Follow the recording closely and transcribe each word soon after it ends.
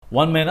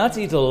One may not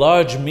eat a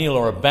large meal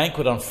or a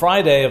banquet on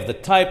Friday of the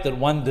type that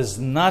one does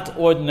not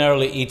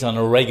ordinarily eat on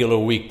a regular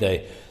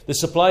weekday.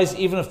 This applies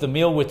even if the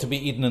meal were to be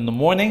eaten in the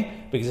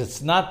morning, because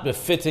it's not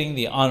befitting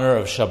the honor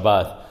of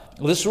Shabbat.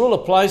 This rule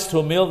applies to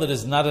a meal that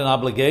is not an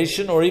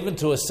obligation, or even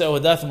to a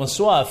Seudat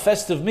Masua, a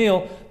festive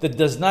meal that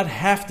does not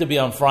have to be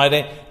on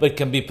Friday, but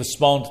can be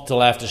postponed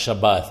till after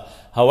Shabbat.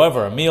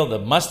 However, a meal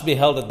that must be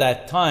held at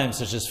that time,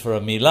 such as for a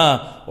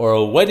milah or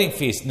a wedding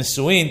feast,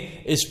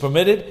 nisuin, is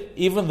permitted,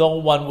 even though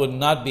one would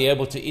not be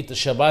able to eat the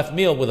Shabbat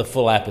meal with a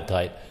full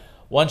appetite.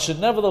 One should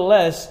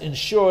nevertheless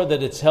ensure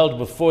that it's held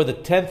before the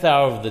 10th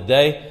hour of the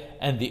day,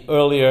 and the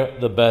earlier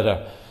the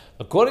better.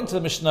 According to the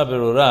Mishnah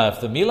Berurah,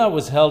 if the milah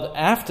was held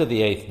after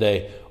the 8th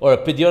day, or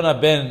a pidyon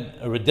haben,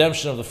 a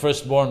redemption of the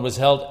firstborn, was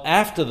held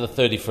after the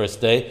 31st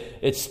day,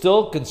 it's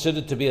still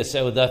considered to be a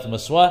seudat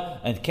maswa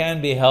and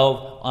can be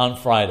held on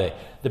Friday.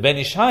 The Ben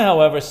Ish Hai,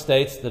 however,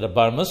 states that a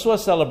bar maswa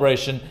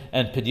celebration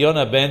and pidyon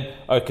haben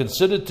are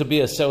considered to be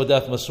a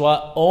seudat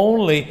maswa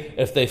only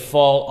if they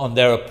fall on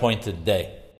their appointed day.